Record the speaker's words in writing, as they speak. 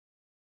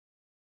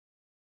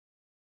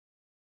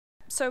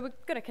So we're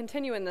going to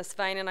continue in this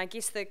vein, and I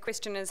guess the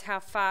question is, how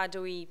far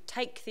do we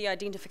take the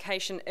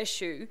identification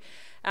issue?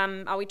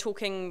 Are we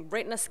talking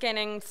retina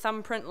scanning,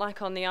 thumbprint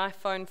like on the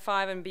iPhone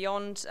 5 and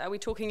beyond? Are we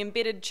talking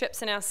embedded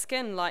chips in our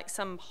skin like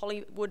some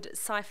Hollywood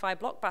sci-fi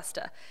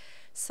blockbuster?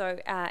 So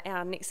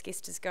our next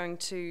guest is going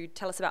to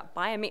tell us about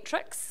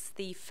biometrics,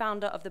 the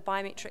founder of the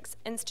Biometrics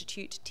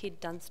Institute, Ted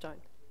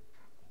Dunstone.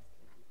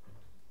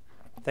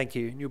 Thank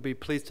you. You'll be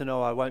pleased to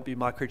know I won't be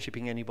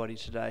microchipping anybody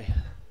today.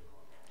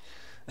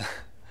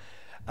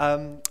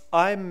 I'm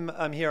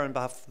here on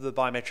behalf of the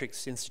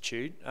Biometrics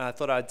Institute. I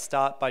thought I'd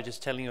start by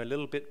just telling you a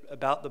little bit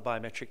about the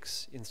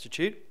Biometrics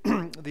Institute.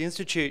 The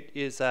Institute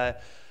is a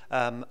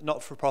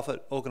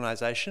not-for-profit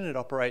organisation. It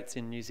operates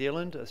in New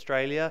Zealand,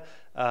 Australia,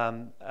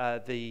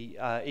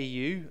 the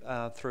EU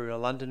through a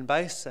London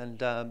base,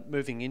 and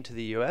moving into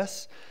the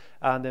US.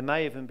 There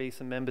may even be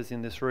some members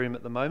in this room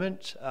at the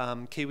moment.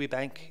 Kiwi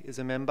Bank is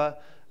a member,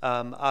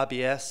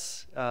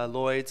 RBS,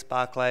 Lloyds,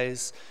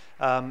 Barclays,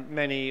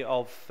 many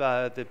of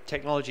the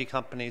technology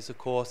companies, of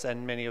course,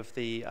 and many of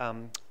the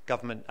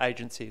government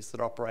agencies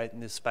that operate in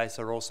this space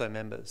are also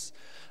members.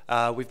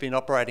 We've been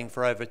operating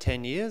for over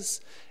 10 years,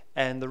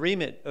 and the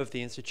remit of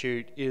the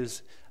Institute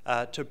is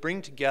to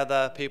bring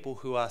together people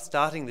who are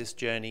starting this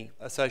journey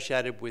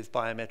associated with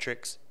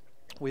biometrics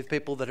with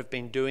people that have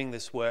been doing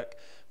this work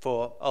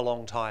for a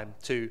long time,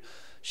 to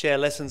share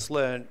lessons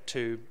learned,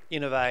 to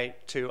innovate,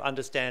 to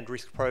understand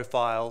risk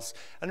profiles,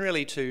 and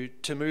really to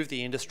move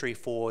the industry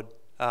forward.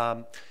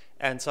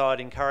 And so I'd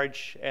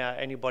encourage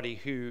anybody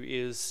who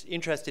is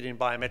interested in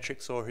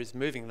biometrics or who's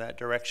moving in that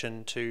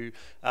direction to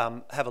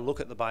have a look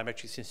at the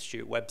Biometrics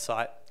Institute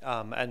website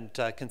and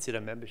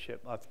consider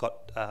membership. I've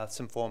got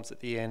some forms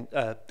at the end,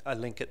 a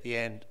link at the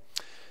end.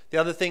 The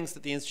other things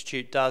that the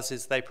Institute does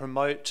is they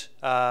promote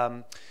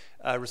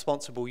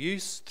responsible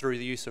use through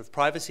the use of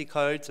privacy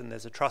codes, and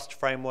there's a trust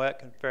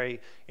framework. Very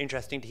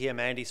interesting to hear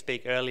Mandy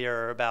speak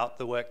earlier about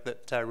the work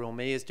that Realme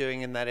is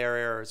doing in that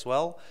area as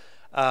well.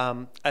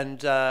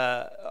 And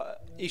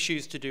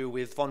issues to do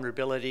with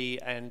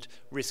vulnerability and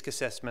risk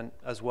assessment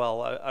as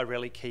well are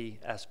really key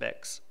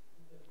aspects.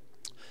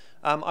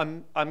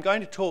 I'm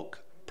going to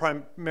talk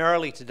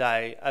primarily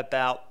today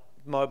about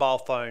mobile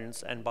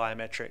phones and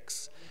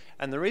biometrics.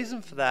 And the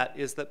reason for that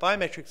is that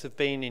biometrics have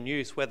been in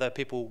use, whether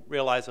people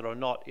realise it or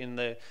not, in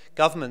the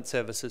government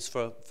services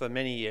for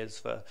many years,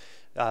 for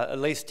at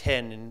least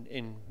 10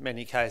 in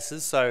many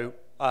cases. So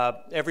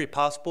every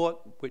passport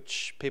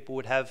which people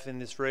would have in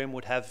this room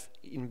would have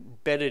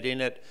embedded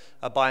in it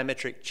a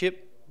biometric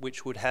chip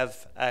which would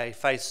have a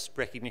face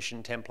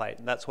recognition template,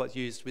 and that's what's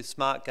used with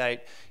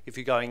SmartGate if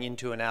you're going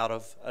into and out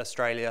of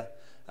Australia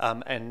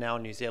and now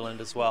New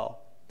Zealand as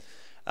well.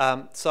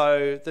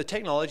 So the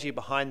technology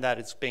behind that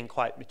has been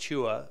quite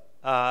mature.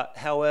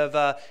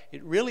 However,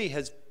 it really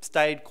has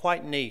stayed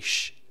quite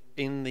niche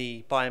in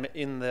the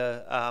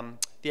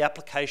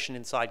application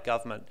inside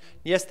government.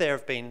 Yes, there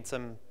have been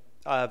some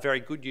very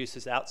good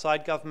uses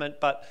outside government,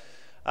 but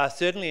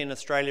certainly in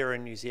Australia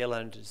and New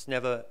Zealand, it's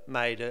never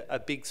made a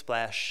big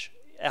splash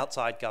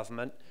outside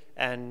government,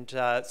 and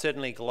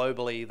certainly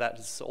globally that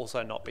has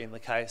also not been the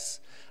case.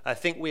 I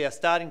think we are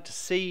starting to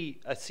see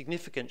a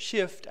significant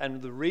shift,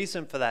 and the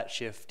reason for that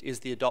shift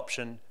is the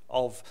adoption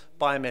of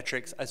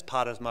biometrics as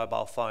part of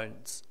mobile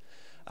phones.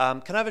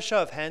 Can I have a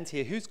show of hands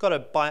here? Who's got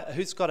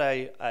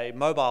a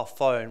mobile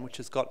phone which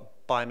has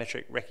got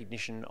biometric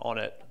recognition on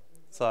it?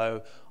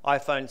 So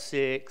iPhone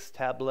 6,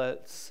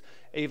 tablets,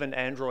 even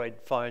Android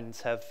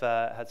phones has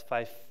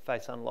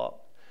face unlock.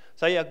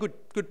 So yeah,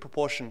 good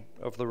proportion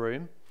of the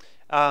room.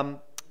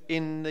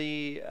 In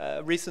the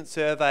recent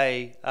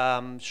survey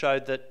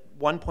showed that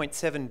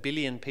 1.7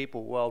 billion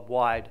people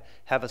worldwide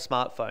have a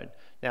smartphone.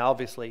 Now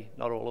obviously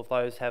not all of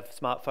those have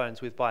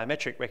smartphones with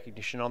biometric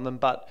recognition on them,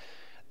 but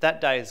that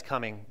day is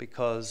coming,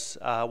 because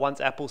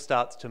once Apple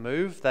starts to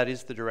move, that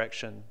is the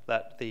direction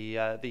that the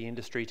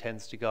industry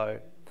tends to go.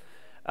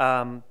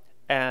 I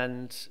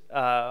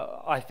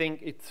think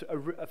it's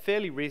a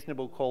fairly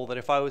reasonable call that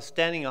if I was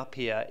standing up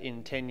here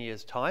in 10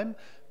 years' time,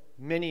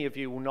 many of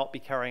you will not be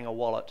carrying a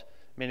wallet.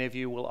 Many of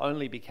you will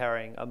only be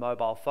carrying a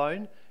mobile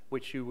phone,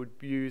 which you would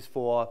use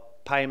for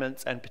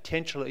payments, and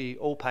potentially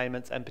all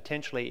payments, and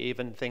potentially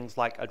even things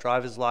like a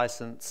driver's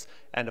license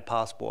and a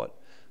passport.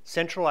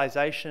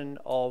 Centralization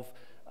of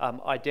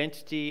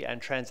identity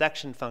and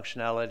transaction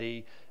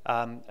functionality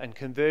and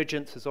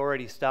convergence has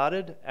already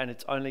started, and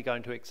it's only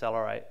going to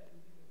accelerate.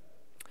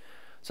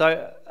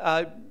 So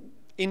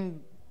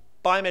in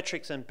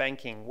biometrics and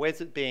banking, where's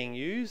it being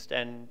used,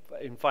 and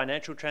in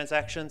financial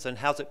transactions, and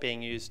how's it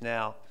being used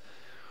now?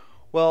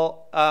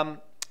 Well,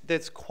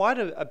 there's quite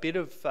a bit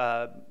of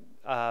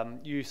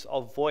use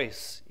of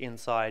voice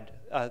inside.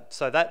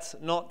 So that's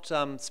not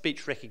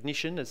speech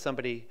recognition, as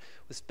somebody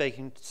was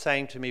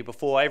saying to me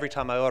before. Every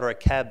time I order a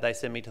cab, they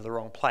send me to the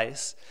wrong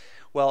place.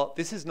 Well,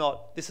 this is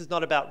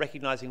not about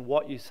recognising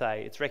what you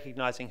say. It's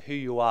recognising who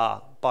you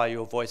are by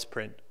your voice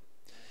print.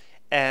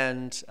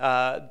 And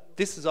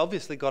this has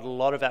obviously got a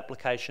lot of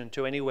application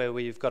to anywhere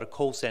where you've got a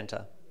call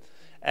centre.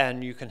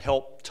 and you can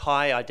help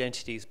tie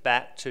identities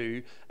back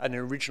to an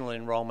original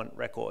enrolment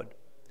record.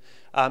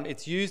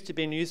 It's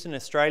been used in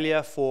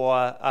Australia for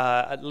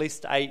at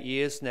least 8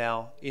 years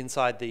now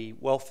inside the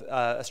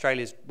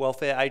Australia's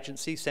welfare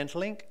agency,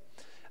 Centrelink.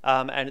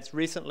 And it's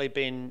recently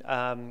been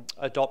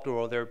adopted,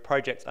 or there are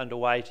projects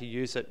underway to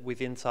use it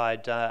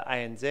inside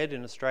ANZ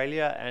in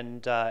Australia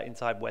and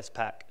inside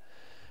Westpac.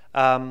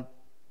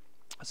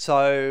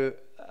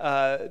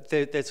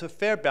 There's a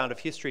fair amount of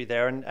history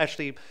there, and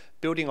actually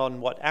building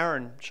on what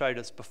Aaron showed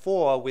us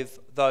before with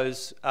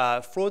those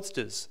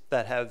fraudsters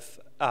that have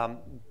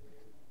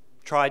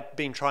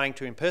been trying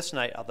to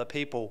impersonate other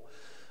people.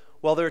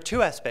 Well, there are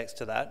two aspects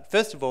to that.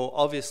 First of all,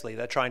 obviously,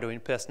 they're trying to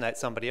impersonate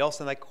somebody else,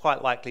 and they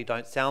quite likely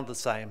don't sound the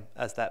same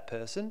as that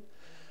person.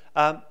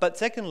 But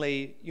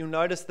secondly, you'll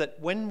notice that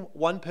when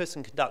one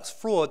person conducts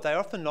fraud, they're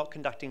often not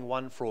conducting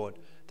one fraud.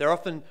 They're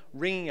often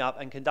ringing up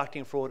and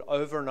conducting fraud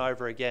over and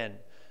over again.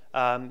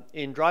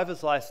 In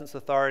driver's license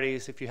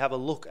authorities, if you have a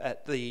look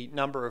at the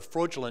number of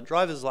fraudulent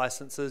driver's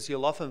licenses,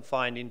 you'll often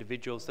find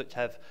individuals that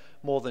have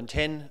more than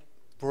 10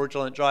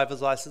 fraudulent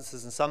driver's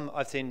licenses, and some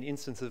I've seen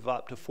instances of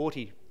up to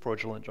 40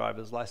 fraudulent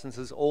driver's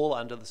licenses, all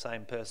under the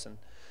same person.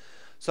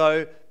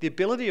 So the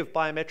ability of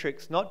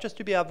biometrics, not just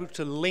to be able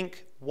to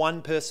link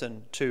one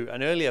person to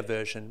an earlier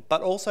version,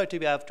 but also to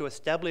be able to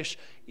establish,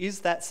 is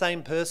that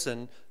same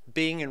person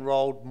being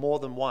enrolled more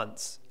than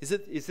once? Is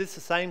this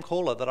the same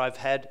caller that I've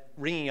had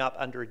ringing up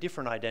under a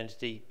different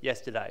identity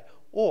yesterday?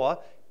 Or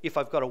if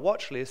I've got a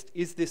watch list,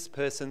 is this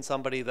person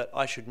somebody that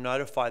I should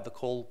notify the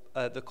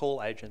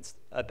call agents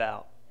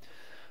about?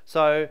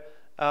 So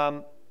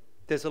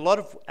there's a lot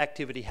of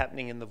activity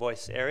happening in the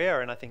voice area,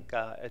 and I think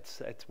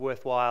it's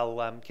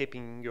worthwhile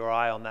keeping your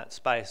eye on that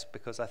space,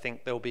 because I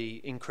think there'll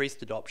be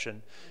increased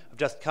adoption. I've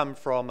just come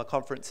from a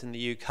conference in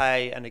the UK,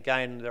 and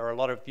again, there are a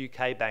lot of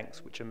UK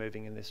banks which are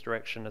moving in this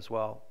direction as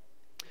well.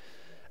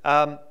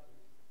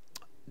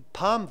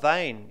 Palm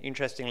vein,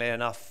 interestingly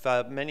enough,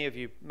 many of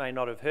you may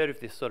not have heard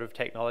of this sort of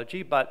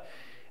technology, but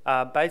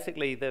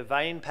basically the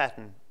vein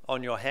pattern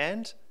on your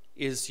hand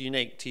is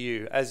unique to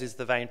you, as is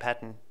the vein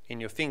pattern in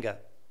your finger.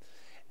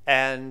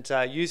 And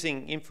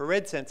using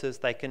infrared sensors,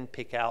 they can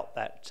pick out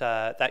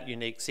that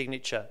unique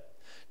signature.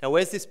 Now,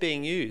 where's this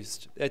being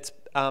used? It's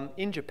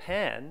in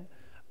Japan.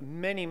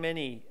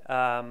 Many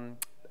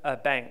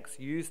banks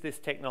use this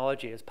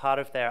technology as part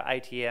of their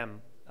ATM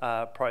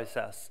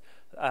process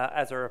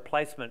as a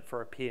replacement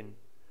for a PIN.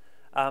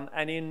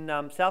 And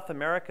in South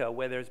America,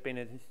 where there's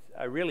been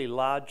a really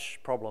large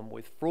problem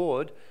with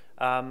fraud,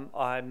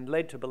 I'm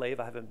led to believe,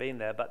 I haven't been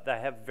there, but they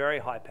have very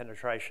high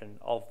penetration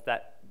of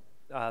that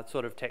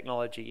sort of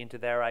technology into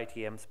their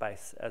ATM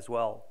space as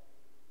well.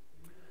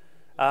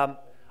 I'm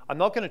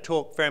not going to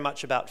talk very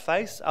much about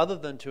face, other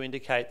than to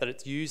indicate that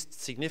it's used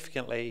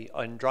significantly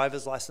on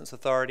driver's license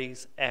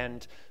authorities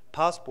and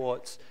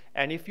passports.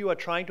 And if you are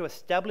trying to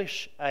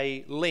establish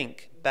a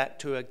link back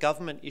to a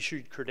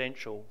government-issued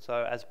credential,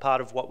 so as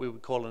part of what we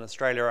would call in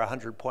Australia a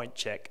 100-point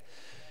check,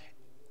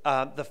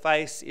 the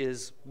face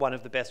is one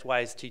of the best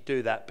ways to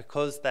do that,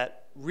 because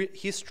that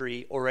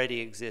history already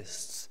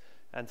exists.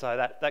 And so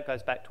that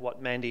goes back to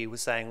what Mandy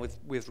was saying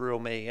with Real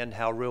Me, and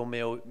how Real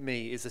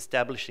Me is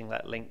establishing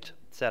that linked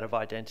set of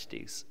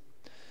identities.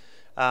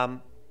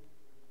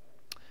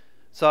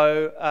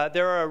 So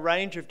there are a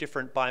range of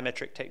different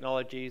biometric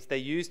technologies. They're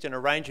used in a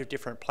range of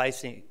different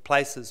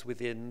places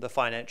within the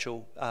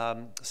financial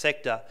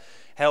sector.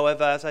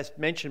 However, as I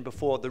mentioned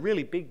before, the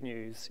really big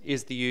news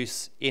is the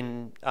use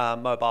in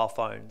mobile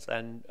phones,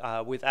 and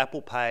with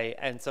Apple Pay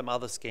and some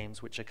other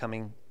schemes which are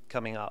coming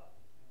up.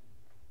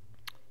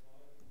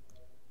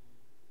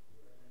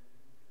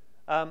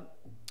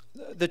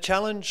 The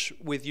challenge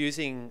with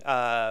using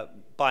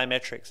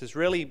biometrics is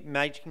really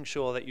making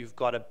sure that you've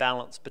got a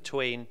balance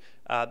between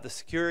the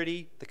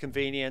security, the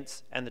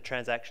convenience, and the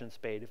transaction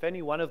speed. If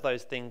any one of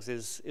those things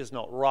is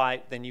not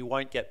right, then you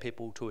won't get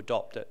people to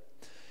adopt it.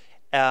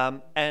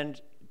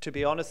 And to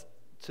be honest,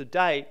 to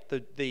date,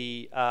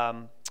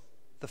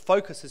 the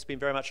focus has been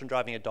very much on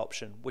driving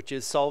adoption, which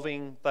is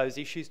solving those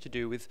issues to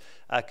do with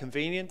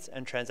convenience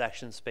and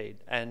transaction speed.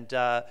 And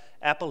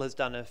Apple has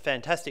done a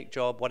fantastic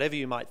job. Whatever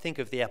you might think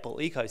of the Apple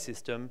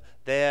ecosystem,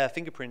 their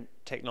fingerprint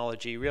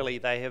technology, really,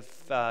 they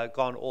have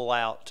gone all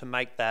out to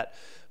make that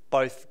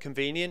both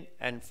convenient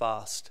and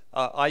fast.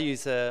 I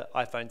use an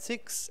iPhone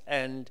 6,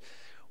 and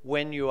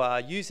when you are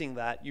using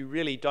that, you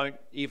really don't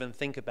even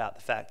think about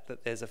the fact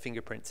that there's a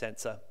fingerprint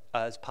sensor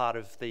as part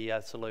of the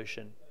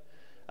solution.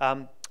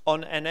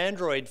 On an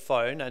Android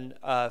phone, and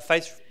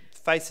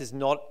face is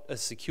not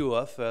as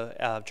secure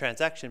for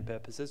transaction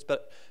purposes,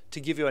 but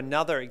to give you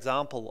another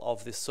example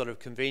of this sort of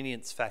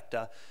convenience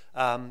factor,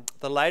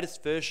 the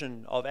latest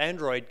version of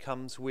Android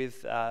comes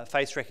with a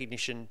face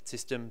recognition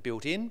system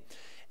built in,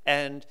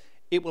 and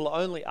it will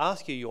only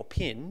ask you your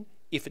PIN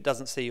if it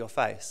doesn't see your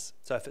face.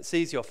 So if it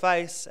sees your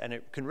face and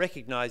it can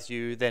recognize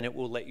you, then it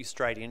will let you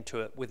straight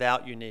into it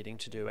without you needing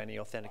to do any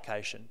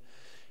authentication.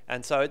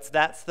 And so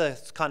that's the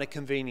kind of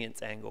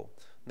convenience angle.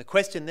 And the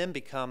question then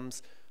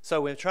becomes, so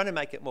we're trying to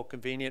make it more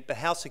convenient, but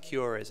how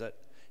secure is it?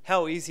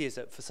 how easy is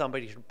it for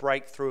somebody to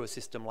break through a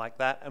system like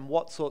that, and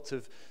what sorts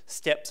of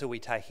steps are we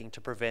taking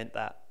to prevent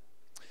that?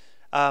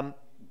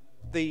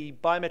 The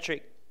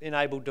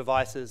biometric-enabled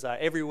devices are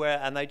everywhere,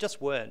 and they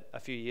just weren't a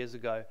few years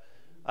ago.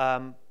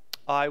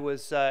 I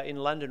was in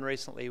London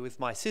recently with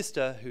my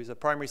sister, who's a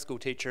primary school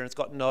teacher, and has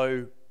got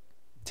no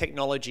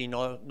technology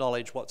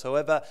knowledge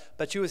whatsoever,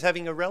 but she was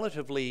having a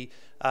relatively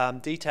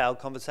detailed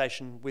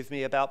conversation with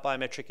me about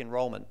biometric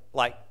enrollment.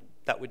 Like,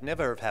 that would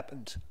never have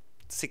happened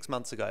 6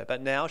 months ago,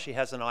 but now she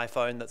has an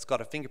iPhone that's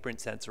got a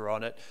fingerprint sensor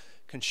on it.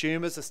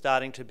 Consumers are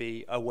starting to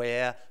be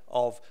aware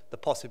of the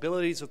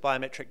possibilities of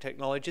biometric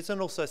technologies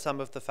and also some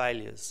of the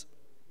failures.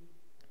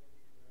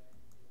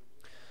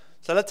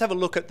 So let's have a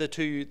look at the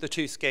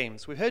two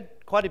schemes. We've heard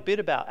quite a bit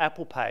about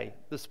Apple Pay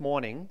this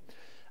morning,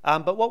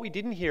 but what we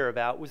didn't hear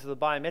about was the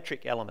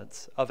biometric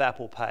elements of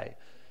Apple Pay.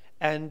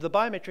 And the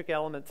biometric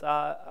elements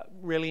are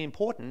really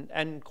important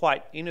and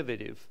quite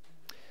innovative.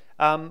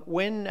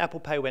 When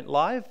Apple Pay went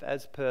live,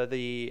 as per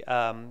the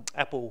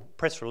Apple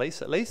press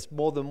release at least,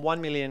 more than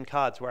 1 million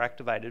cards were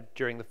activated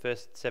during the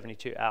first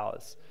 72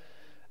 hours.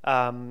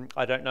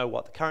 I don't know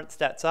what the current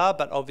stats are,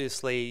 but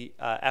obviously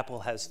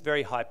Apple has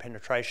very high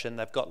penetration.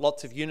 They've got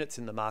lots of units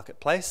in the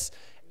marketplace.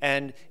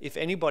 And if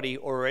anybody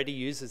already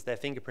uses their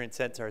fingerprint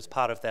sensor as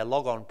part of their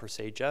logon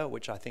procedure,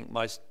 which I think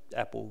most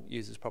Apple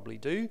users probably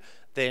do,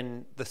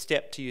 then the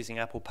step to using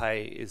Apple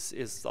Pay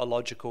is a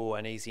logical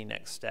and easy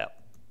next step.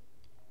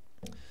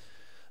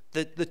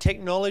 The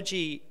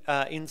technology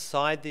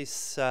inside the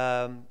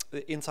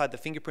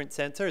fingerprint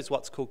sensor is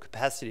what's called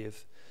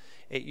capacitive.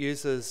 It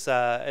uses,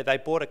 they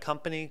bought a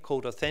company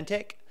called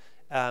Authentic,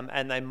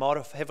 and they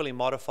heavily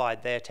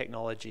modified their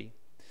technology.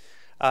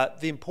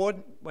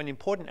 One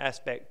important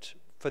aspect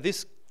for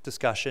this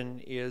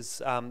discussion is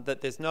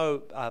that there's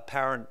no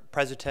apparent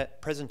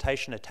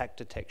presentation attack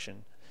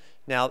detection.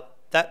 Now,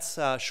 that's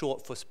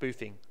short for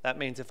spoofing. That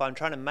means if I'm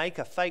trying to make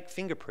a fake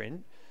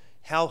fingerprint,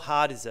 how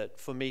hard is it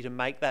for me to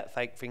make that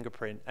fake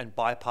fingerprint and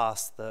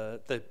bypass the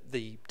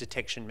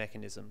detection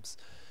mechanisms?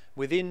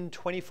 Within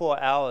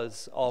 24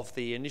 hours of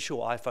the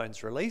initial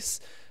iPhone's release,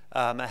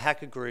 a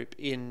hacker group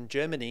in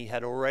Germany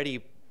had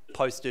already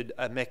posted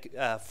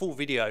a full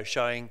video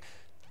showing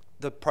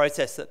the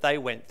process that they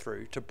went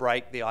through to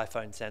break the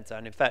iPhone sensor.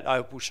 And in fact, I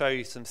will show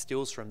you some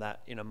stills from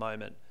that in a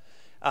moment,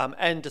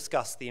 and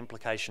discuss the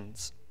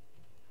implications.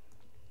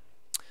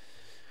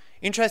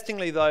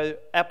 Interestingly though,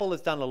 Apple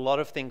has done a lot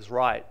of things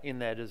right in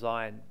their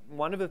design.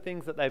 One of the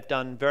things that they've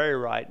done very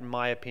right, in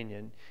my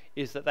opinion,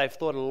 is that they've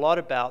thought a lot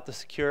about the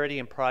security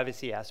and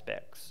privacy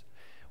aspects.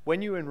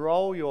 When you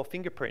enroll your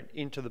fingerprint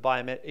into the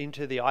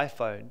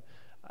iPhone,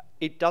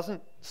 it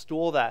doesn't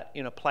store that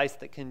in a place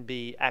that can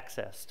be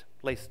accessed.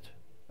 At least,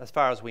 as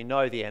far as we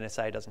know, the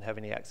NSA doesn't have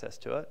any access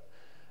to it.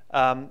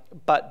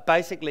 But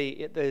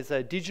basically, there's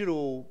a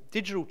digital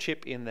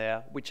chip in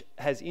there which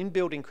has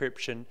inbuilt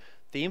encryption.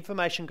 The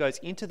information goes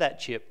into that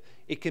chip.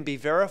 It can be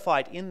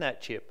verified in that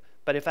chip.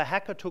 But if a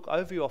hacker took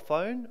over your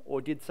phone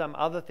or did some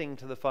other thing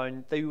to the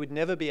phone, they would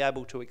never be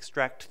able to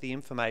extract the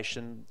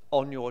information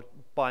on your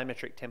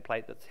biometric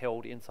template that's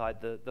held inside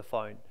the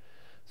phone.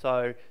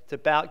 So it's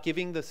about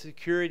giving the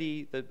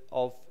security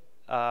of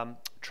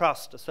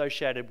trust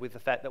associated with the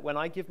fact that when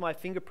I give my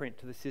fingerprint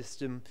to the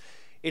system,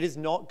 it is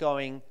not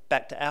going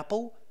back to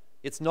Apple.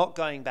 It's not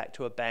going back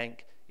to a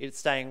bank. It's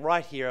staying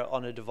right here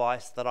on a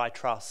device that I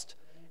trust.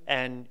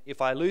 And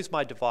if I lose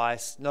my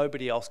device,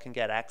 nobody else can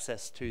get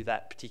access to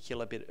that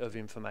particular bit of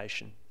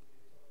information.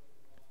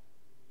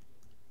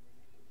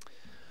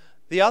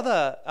 The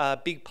other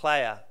big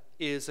player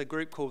is a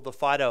group called the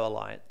FIDO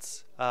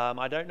Alliance.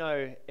 I don't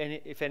know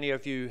if any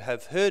of you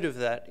have heard of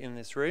that in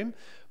this room,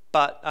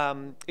 but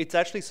it's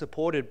actually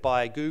supported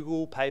by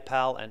Google,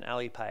 PayPal, and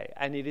Alipay,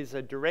 and it is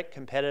a direct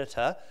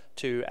competitor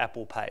to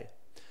Apple Pay.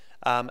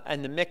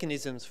 And the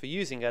mechanisms for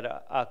using it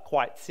are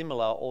quite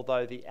similar,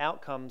 although the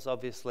outcomes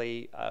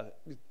obviously are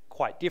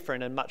quite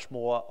different and much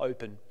more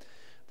open.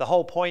 The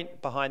whole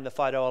point behind the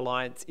FIDO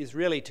Alliance is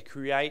really to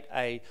create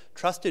a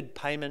trusted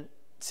payment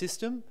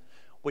system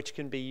which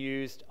can be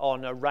used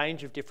on a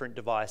range of different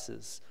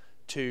devices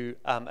to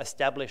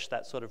establish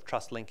that sort of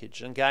trust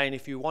linkage. And again,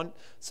 if you want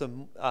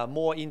some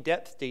more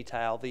in-depth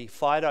detail, the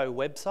FIDO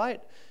website,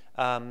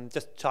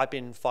 just type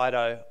in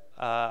FIDO,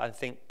 I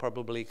think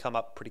probably come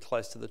up pretty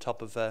close to the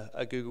top of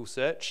a Google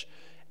search,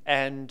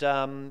 and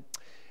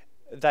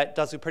that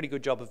does a pretty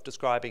good job of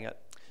describing it.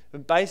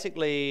 And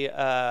basically,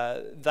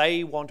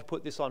 they want to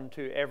put this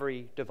onto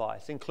every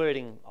device,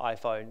 including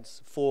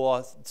iPhones,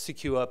 for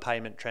secure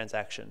payment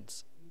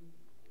transactions.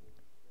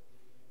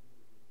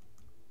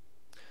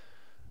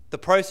 The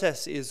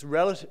process is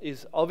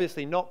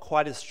obviously not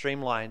quite as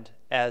streamlined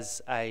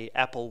as a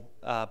Apple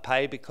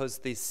Pay because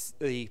the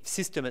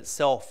system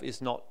itself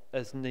is not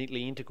as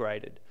neatly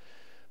integrated.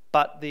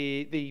 But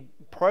the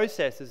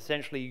process is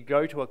essentially you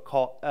go to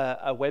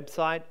a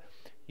website,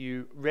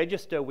 you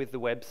register with the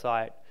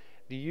website,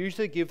 the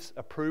user gives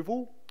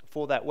approval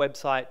for that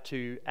website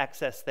to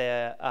access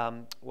their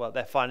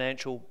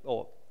financial,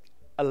 or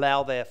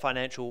allow their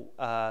financial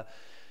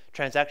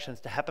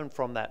transactions to happen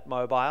from that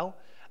mobile.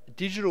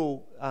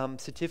 digital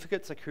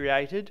certificates are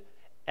created,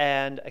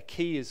 and a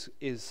key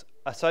is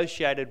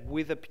associated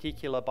with a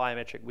particular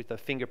biometric, with a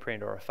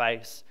fingerprint or a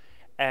face.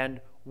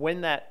 And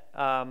when that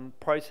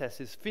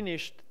process is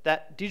finished,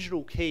 that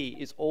digital key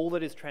is all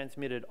that is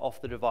transmitted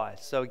off the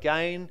device. So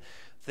again,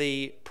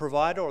 the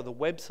provider or the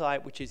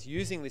website which is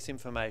using this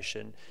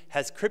information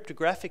has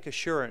cryptographic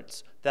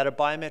assurance that a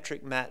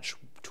biometric match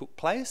took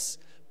place,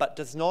 but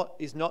is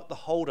not the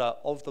holder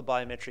of the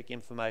biometric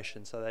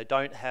information. So they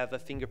don't have a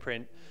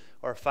fingerprint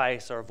or a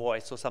face or a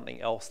voice or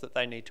something else that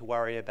they need to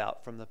worry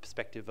about from the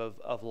perspective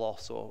of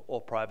loss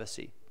or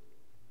privacy.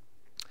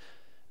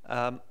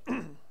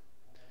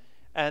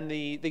 And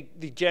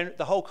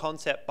the whole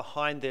concept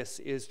behind this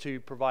is to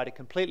provide a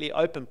completely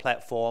open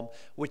platform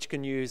which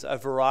can use a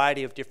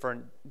variety of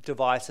different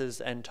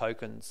devices and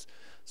tokens.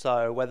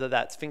 So whether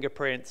that's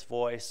fingerprints,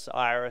 voice,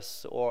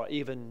 iris, or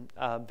even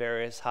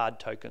various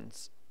hard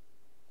tokens.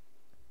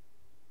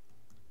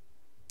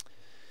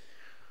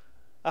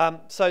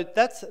 So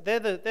they're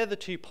the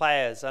two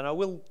players, and I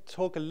will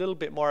talk a little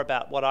bit more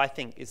about what I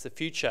think is the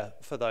future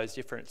for those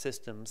different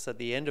systems at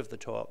the end of the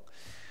talk.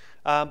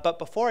 But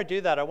before I do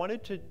that, I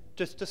wanted to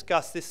just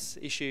discuss this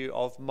issue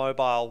of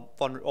mobile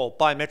or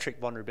biometric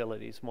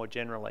vulnerabilities more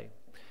generally,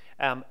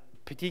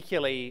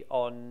 particularly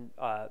on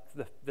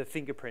the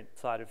fingerprint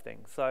side of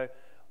things. So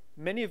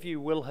many of you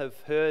will have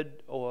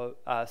heard or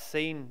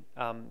seen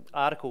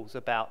articles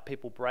about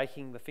people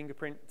breaking the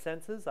fingerprint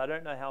sensors. I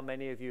don't know how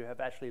many of you have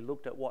actually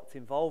looked at what's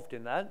involved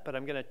in that, but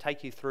I'm going to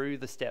take you through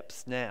the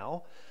steps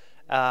now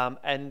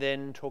and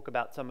then talk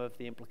about some of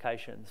the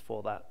implications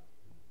for that.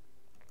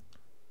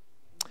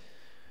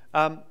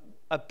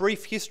 A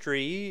brief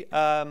history,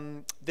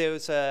 there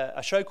was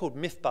a show called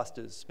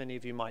Mythbusters, many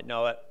of you might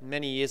know it.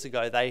 Many years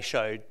ago they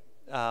showed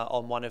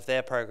on one of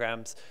their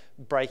programs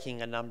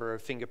breaking a number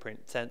of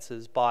fingerprint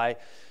sensors by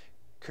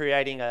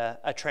creating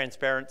a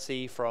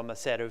transparency from a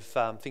set of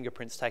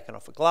fingerprints taken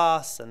off a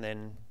glass, and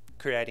then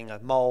creating a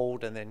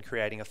mold, and then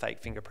creating a fake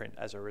fingerprint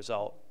as a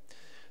result.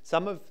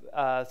 Some of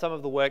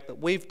the work that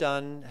we've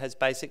done has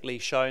basically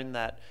shown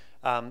that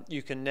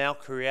you can now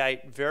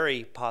create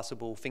very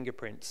passable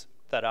fingerprints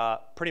that are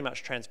pretty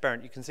much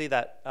transparent. You can see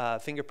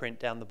that fingerprint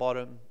down the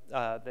bottom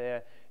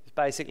there is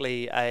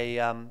basically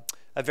a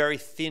very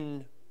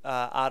thin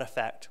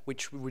artifact,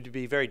 which would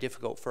be very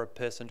difficult for a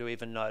person to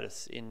even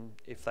notice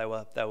if they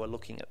were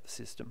looking at the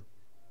system.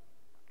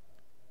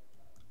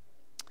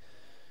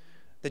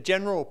 The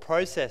general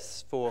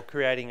process for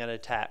creating an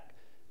attack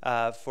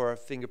for a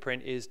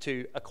fingerprint is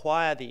to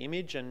acquire the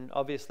image, and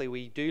obviously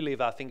we do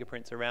leave our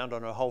fingerprints around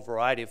on a whole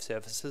variety of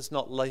surfaces,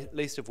 not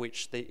least of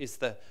which is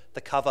the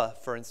cover,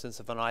 for instance,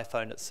 of an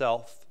iPhone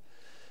itself.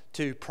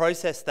 To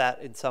process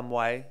that in some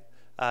way,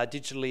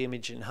 digitally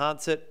image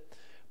enhance it,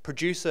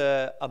 produce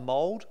a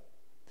mold,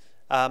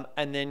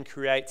 and then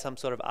create some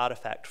sort of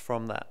artifact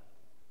from that.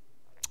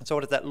 So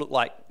what does that look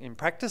like in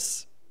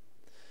practice?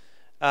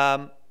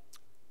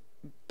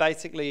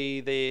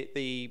 Basically,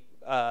 the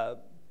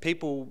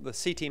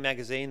CT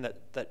magazine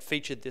that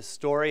featured this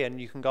story, and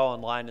you can go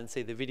online and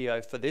see the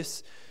video for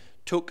this,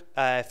 took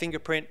a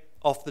fingerprint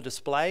off the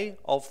display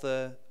of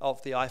the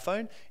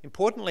iPhone.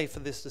 Importantly for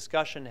this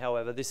discussion,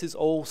 however, this is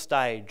all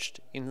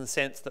staged in the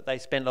sense that they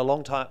spent a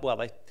long time, well,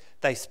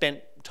 they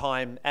spent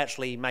time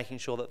actually making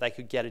sure that they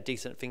could get a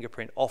decent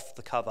fingerprint off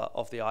the cover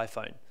of the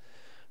iPhone.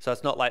 So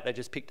it's not like they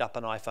just picked up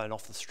an iPhone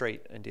off the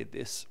street and did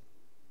this.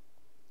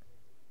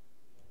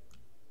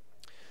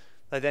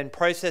 They then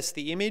processed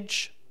the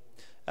image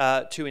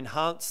to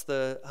enhance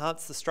the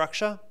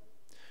structure.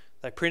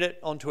 They print it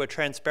onto a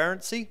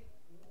transparency.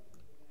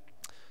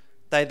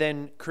 They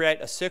then create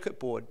a circuit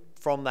board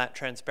from that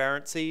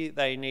transparency.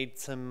 They need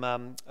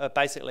some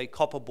basically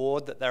copper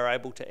board that they're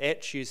able to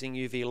etch using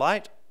UV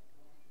light.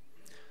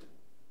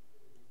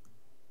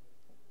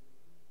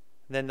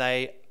 Then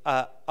they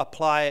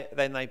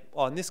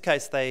in this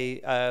case,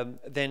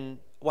 then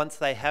once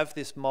they have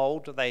this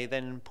mold, they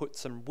then put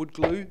some wood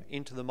glue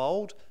into the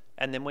mold,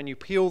 and then when you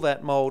peel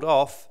that mold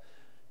off,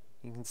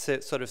 you can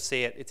sort of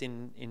see it, it's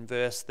in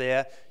inverse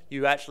there,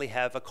 you actually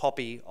have a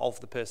copy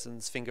of the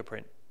person's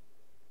fingerprint.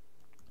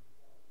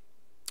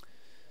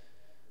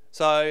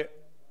 So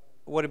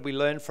what did we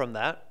learn from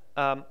that?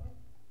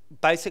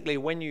 Basically,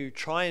 when you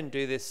try and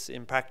do this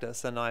in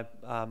practice, and I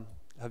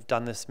have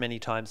done this many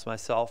times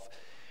myself,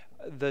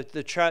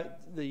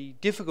 the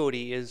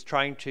difficulty is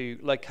trying to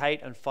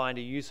locate and find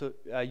a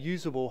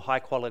usable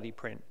high-quality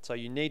print. So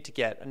you need to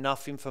get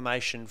enough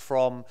information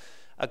from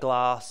a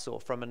glass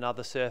or from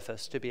another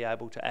surface to be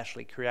able to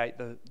actually create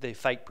the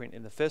fake print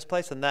in the first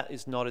place, and that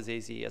is not as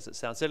easy as it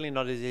sounds, certainly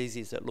not as easy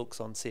as it looks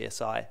on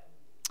CSI.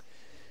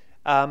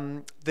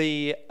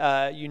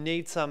 You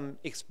need some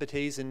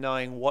expertise in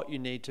knowing what you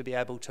need to be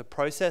able to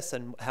process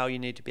and how you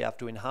need to be able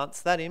to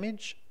enhance that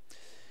image.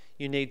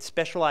 You need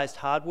specialized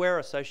hardware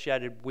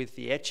associated with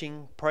the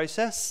etching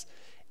process,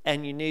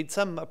 and you need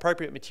some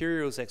appropriate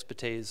materials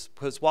expertise,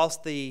 because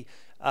whilst the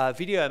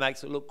video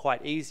makes it look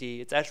quite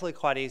easy, it's actually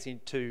quite easy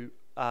to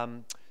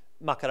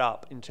muck it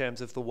up in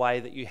terms of the way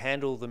that you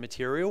handle the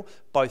material,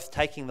 both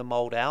taking the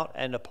mold out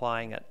and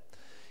applying it.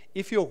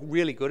 If you're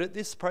really good at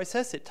this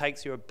process, it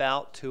takes you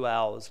about 2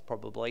 hours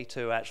probably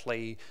to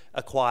actually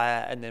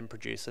acquire and then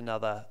produce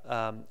another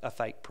a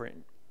fake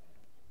print.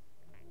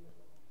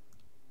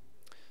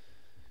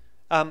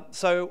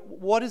 So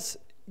what is,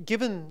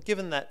 given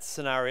that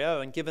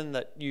scenario, and given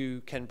that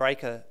you can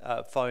break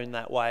a phone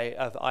that way,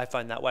 an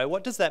iPhone that way,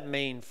 what does that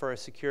mean for a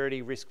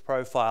security risk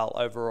profile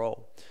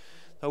overall?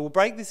 So we'll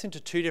break this into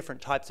two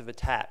different types of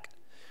attack.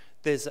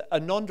 There's a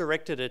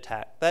non-directed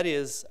attack. That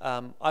is,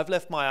 I've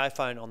left my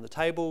iPhone on the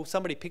table,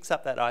 somebody picks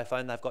up that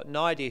iPhone, they've got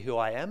no idea who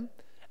I am,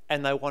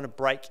 and they want to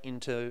break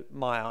into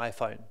my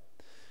iPhone.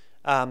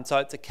 So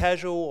it's a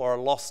casual or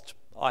a lost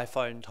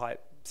iPhone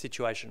type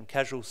situation,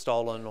 casual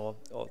stolen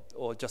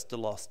or just a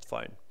lost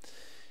phone.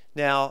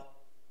 Now,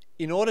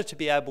 in order to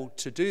be able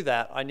to do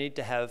that, I need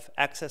to have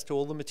access to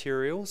all the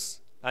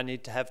materials, I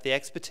need to have the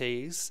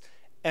expertise,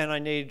 and I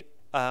need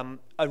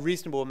a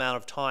reasonable amount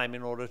of time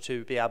in order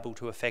to be able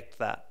to affect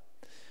that.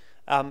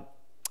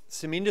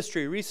 Some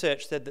industry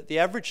research said that the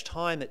average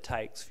time it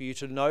takes for you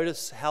to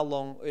notice how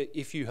long,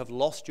 if you have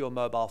lost your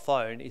mobile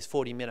phone, is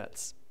 40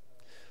 minutes.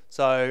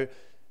 So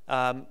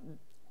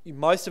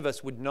most of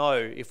us would know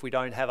if we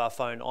don't have our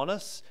phone on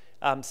us,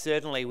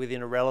 certainly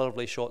within a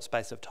relatively short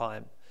space of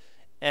time.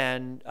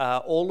 And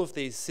all of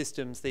these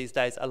systems these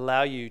days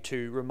allow you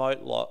to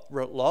remote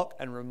lock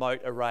and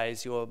remote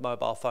erase your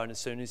mobile phone as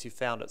soon as you've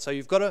found it. So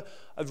you've got a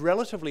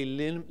relatively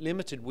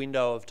limited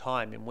window of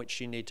time in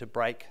which you need to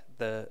break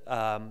the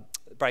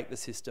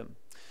system.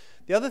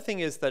 The other thing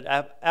is that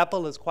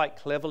Apple has quite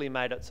cleverly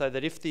made it so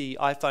that if the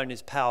iPhone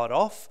is powered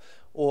off,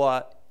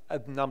 or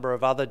a number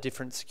of other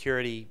different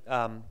security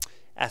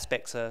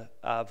aspects are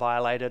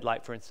violated,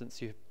 like for instance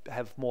you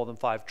have more than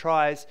 5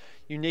 tries,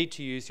 you need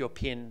to use your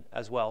PIN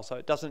as well. So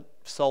it doesn't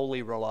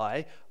solely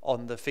rely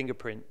on the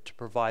fingerprint to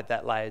provide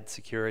that layered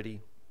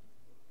security.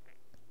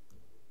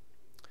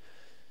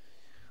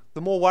 The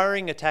more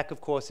worrying attack,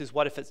 of course, is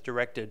what if it's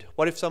directed?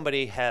 What if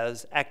somebody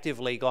has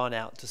actively gone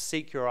out to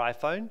seek your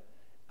iPhone,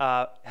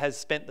 has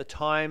spent the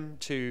time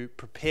to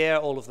prepare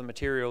all of the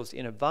materials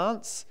in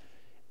advance,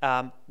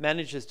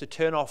 manages to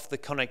turn off the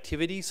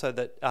connectivity so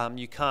that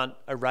you can't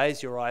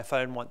erase your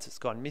iPhone once it's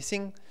gone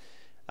missing.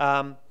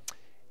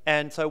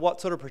 And so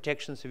what sort of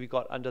protections have you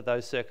got under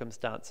those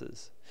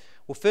circumstances?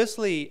 Well,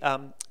 firstly,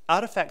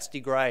 artifacts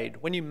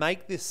degrade. When you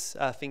make this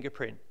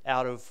fingerprint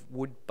out of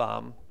wood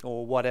balm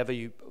or whatever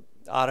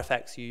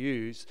artifacts you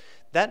use,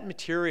 that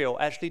material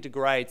actually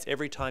degrades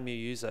every time you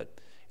use it.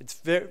 It's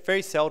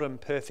very seldom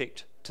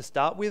perfect to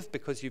start with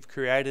because you've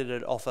created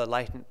it off a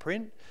latent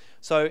print.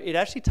 So it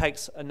actually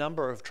takes a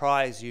number of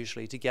tries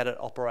usually to get it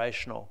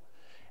operational.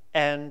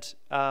 And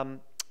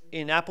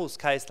in Apple's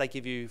case, they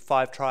give you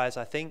 5 tries,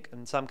 I think.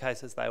 In some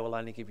cases, they will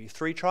only give you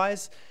 3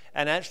 tries.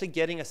 And actually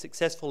getting a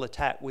successful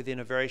attack within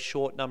a very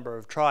short number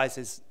of tries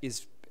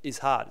is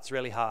hard. It's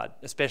really hard,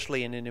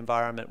 especially in an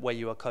environment where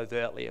you are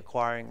covertly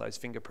acquiring those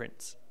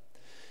fingerprints.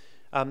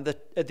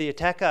 The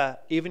attacker,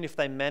 even if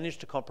they manage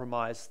to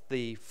compromise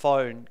the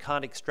phone,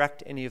 can't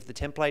extract any of the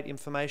template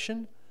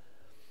information.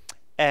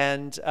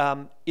 And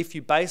if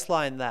you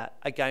baseline that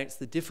against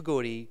the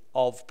difficulty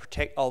of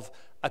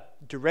a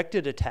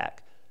directed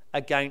attack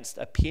against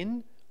a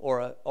PIN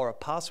or a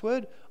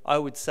password, I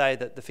would say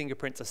that the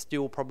fingerprints are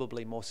still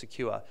probably more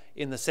secure,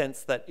 in the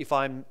sense that if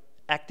I'm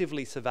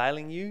actively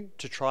surveilling you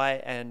to try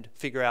and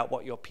figure out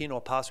what your PIN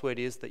or password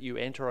is that you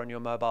enter on your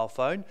mobile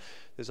phone,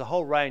 there's a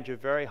whole range of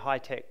very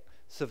high-tech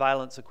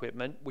surveillance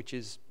equipment, which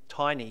is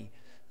tiny,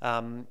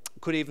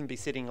 could even be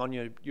sitting on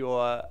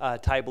your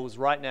tables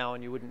right now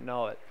and you wouldn't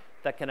know it,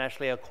 that can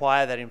actually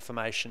acquire that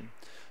information.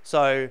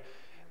 So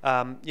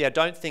yeah,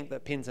 don't think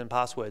that PINs and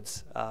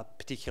passwords are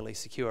particularly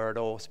secure at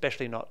all,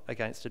 especially not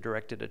against a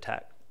directed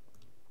attack.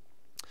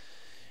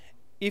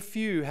 If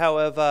you,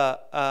 however,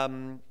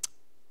 after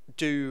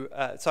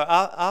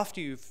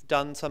you've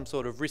done some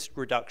sort of risk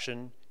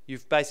reduction,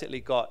 you've basically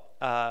got,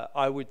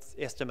 I would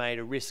estimate,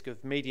 a risk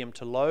of medium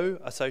to low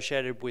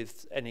associated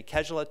with any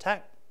casual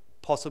attack,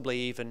 possibly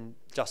even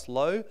just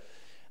low.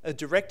 A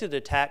directed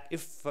attack,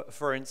 if,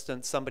 for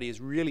instance, somebody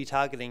is really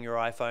targeting your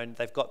iPhone,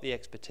 they've got the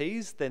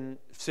expertise, then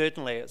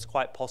certainly it's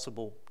quite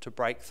possible to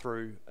break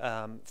through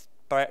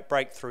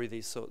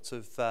these sorts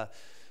of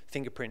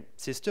fingerprint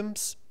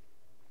systems.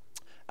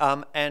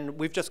 And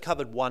we've just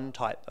covered one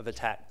type of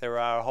attack. There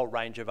are a whole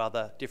range of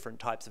other different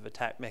types of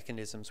attack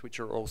mechanisms which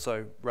are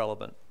also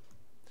relevant.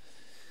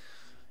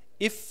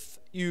 If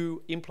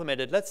you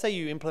implemented, let's say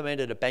you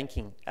implemented a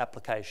banking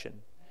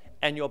application,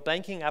 and your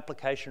banking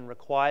application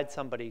required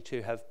somebody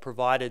to have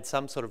provided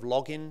some sort of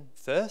login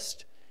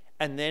first,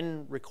 and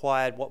then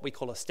required what we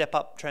call a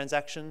step-up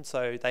transaction.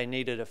 So they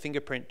needed a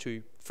fingerprint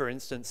to, for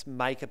instance,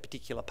 make a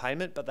particular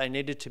payment, but they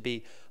needed to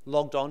be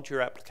logged onto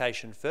your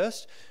application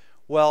first.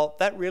 Well,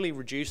 that really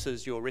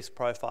reduces your risk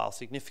profile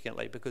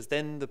significantly, because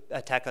then the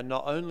attacker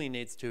not only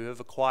needs to have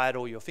acquired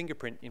all your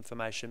fingerprint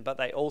information, but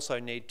they also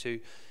need to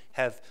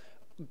have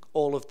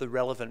all of the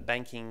relevant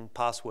banking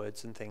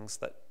passwords and things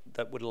that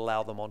would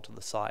allow them onto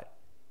the site.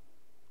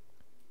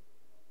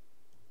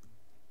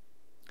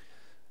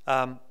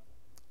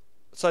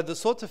 So the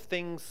sorts of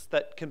things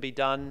that can be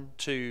done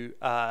to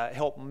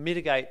help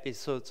mitigate these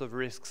sorts of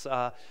risks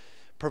are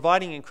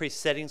providing increased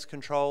settings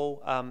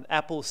control.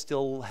 Apple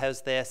still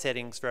has their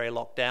settings very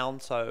locked down,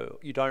 so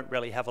you don't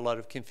really have a lot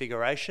of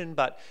configuration,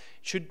 but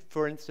should,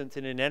 for instance,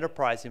 in an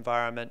enterprise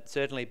environment,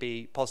 certainly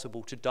be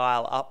possible to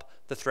dial up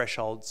the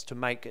thresholds to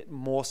make it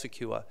more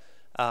secure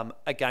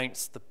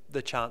against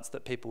the chance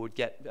that people would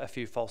get a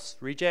few false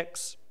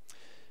rejects.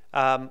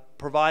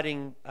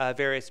 Providing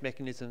various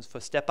mechanisms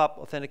for step-up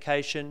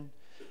authentication,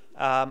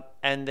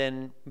 and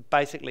then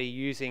basically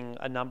using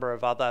a number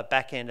of other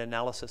back-end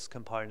analysis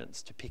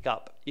components to pick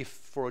up if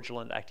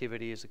fraudulent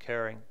activity is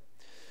occurring.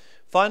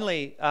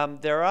 Finally,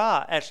 there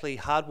are actually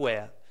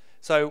hardware.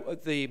 So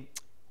the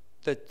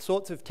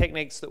sorts of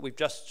techniques that we've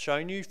just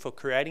shown you for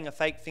creating a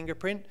fake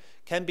fingerprint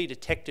can be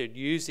detected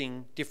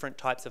using different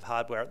types of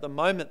hardware. At the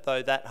moment,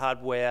 though, that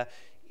hardware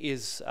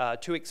is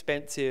too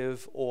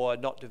expensive or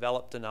not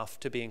developed enough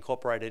to be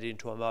incorporated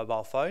into a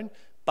mobile phone,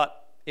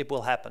 but it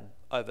will happen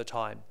over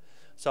time.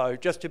 So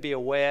just to be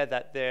aware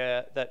that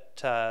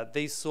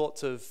these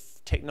sorts of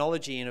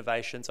technology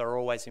innovations are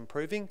always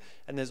improving,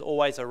 and there's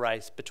always a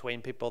race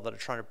between people that are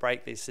trying to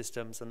break these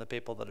systems and the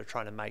people that are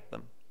trying to make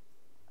them.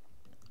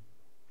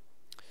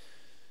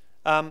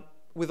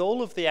 With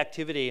all of the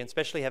activity, and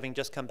especially having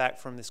just come back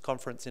from this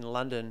conference in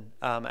London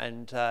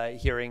and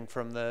hearing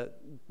from the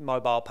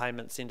mobile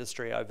payments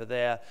industry over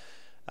there,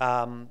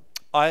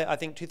 I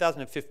think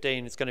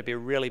 2015 is going to be a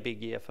really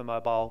big year for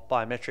mobile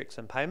biometrics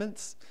and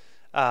payments.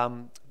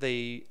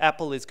 The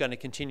Apple is going to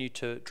continue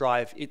to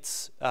drive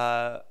its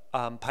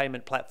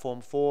payment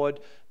platform forward.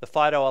 The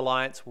FIDO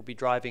Alliance will be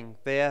driving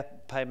their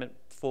payment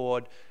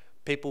forward.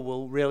 People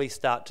will really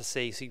start to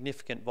see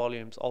significant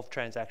volumes of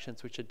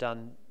transactions which are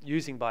done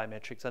using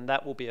biometrics, and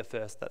that will be a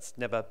first. That's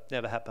never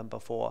happened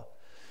before.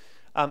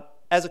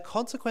 As a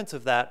consequence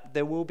of that,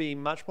 there will be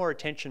much more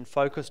attention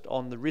focused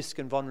on the risk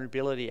and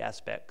vulnerability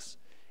aspects.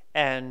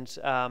 And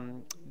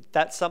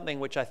that's something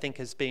which I think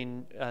has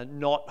been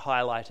not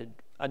highlighted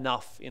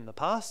enough in the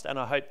past, and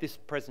I hope this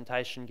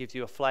presentation gives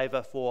you a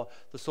flavour for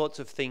the sorts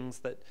of things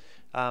that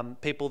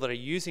people that are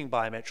using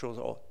biometrics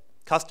or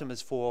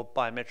customers for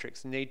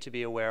biometrics need to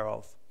be aware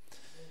of.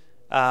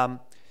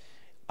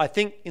 I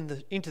think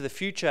into the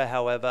future,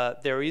 however,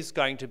 there is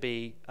going to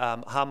be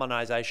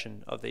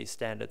harmonisation of these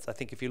standards. I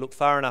think if you look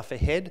far enough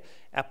ahead,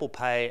 Apple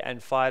Pay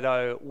and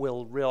FIDO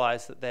will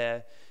realise that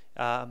they're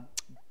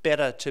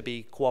better to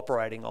be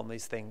cooperating on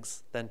these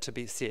things than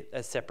to sit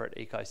as separate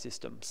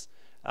ecosystems.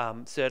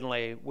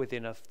 Certainly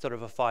within a sort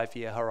of a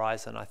 5-year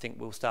horizon, I think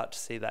we'll start to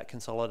see that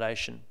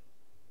consolidation.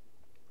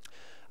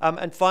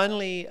 And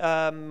finally,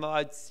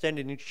 I'd extend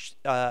an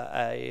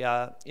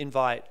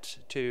invite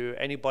to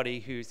anybody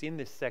who's in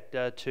this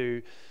sector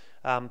to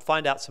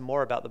find out some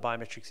more about the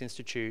Biometrics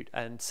Institute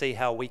and see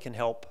how we can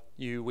help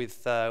you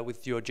with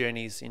your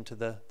journeys into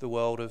the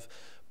world of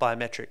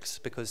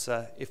biometrics, because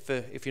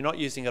if you're not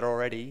using it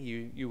already,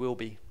 you will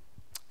be.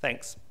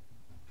 Thanks.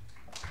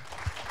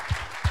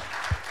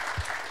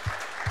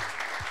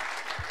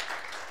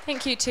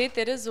 Thank you, Ted.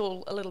 That is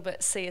all a little bit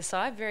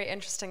CSI. Very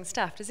interesting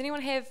stuff. Does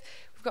anyone have,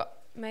 we've got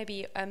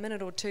maybe a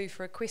minute or two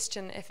for a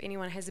question if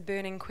anyone has a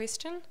burning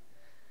question.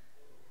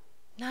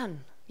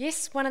 None.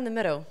 Yes, one in the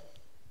middle.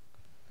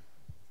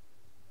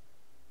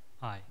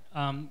 Hi.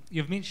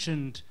 You've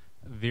mentioned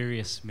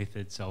various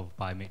methods of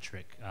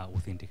biometric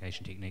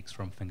authentication techniques,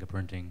 from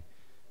fingerprinting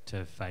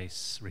to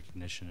face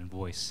recognition and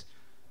voice.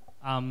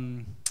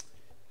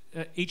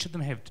 Each of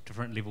them have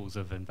different levels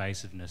of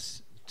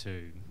invasiveness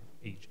to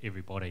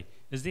everybody.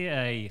 Is there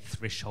a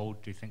threshold,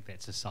 do you think,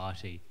 that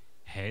society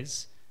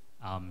has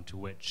to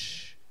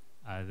which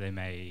they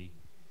may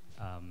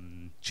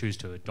choose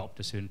to adopt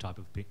a certain type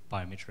of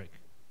biometric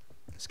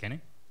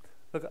scanning?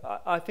 Look,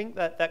 I think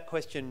that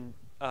question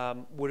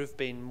would have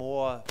been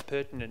more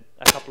pertinent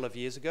a couple of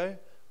years ago,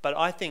 but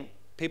I think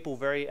people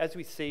as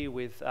we see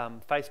with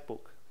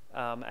Facebook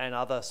and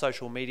other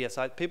social media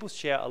sites, people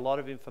share a lot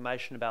of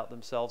information about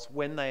themselves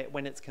when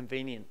it's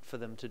convenient for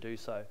them to do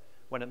so,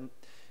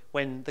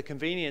 when the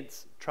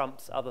convenience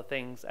trumps other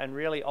things, and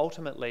really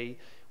ultimately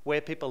where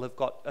people have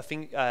got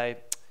a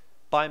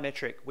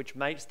biometric which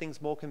makes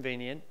things more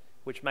convenient,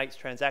 which makes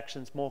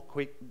transactions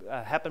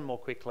happen more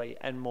quickly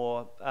and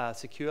more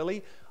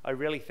securely, I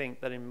really think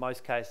that in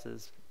most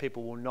cases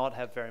people will not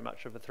have very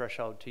much of a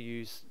threshold to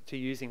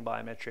using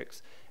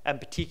biometrics, and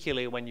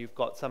particularly when you've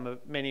got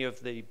many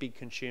of the big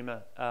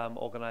consumer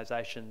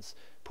organisations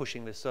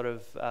pushing this sort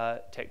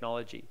of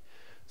technology.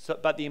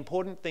 But the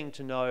important thing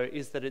to know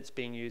is that it's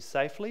being used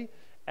safely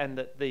and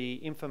that the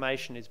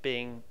information is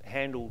being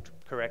handled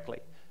correctly.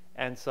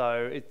 And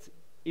so it's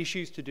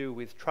issues to do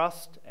with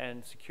trust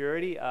and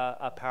security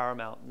are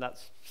paramount, and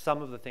that's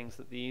some of the things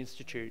that the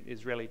Institute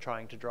is really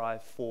trying to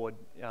drive forward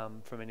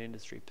from an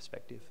industry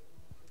perspective.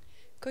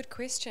 Good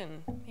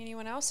question.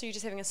 Anyone else, or are you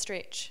just having a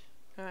stretch?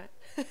 All right.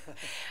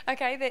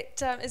 Okay,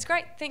 that is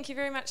great. Thank you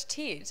very much,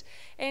 Ted.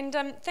 And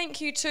thank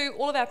you to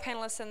all of our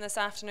panellists in this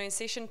afternoon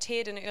session,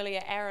 Ted and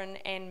earlier Aaron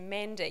and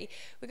Mandy.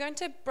 We're going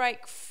to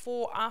break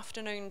for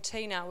afternoon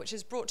tea now, which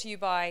is brought to you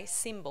by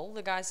Semble,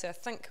 the guys who I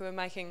think who are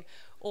making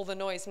all the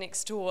noise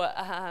next door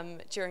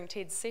during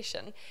Ted's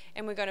session.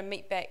 And we're going to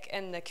meet back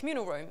in the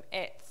communal room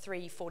at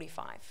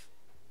 3:45.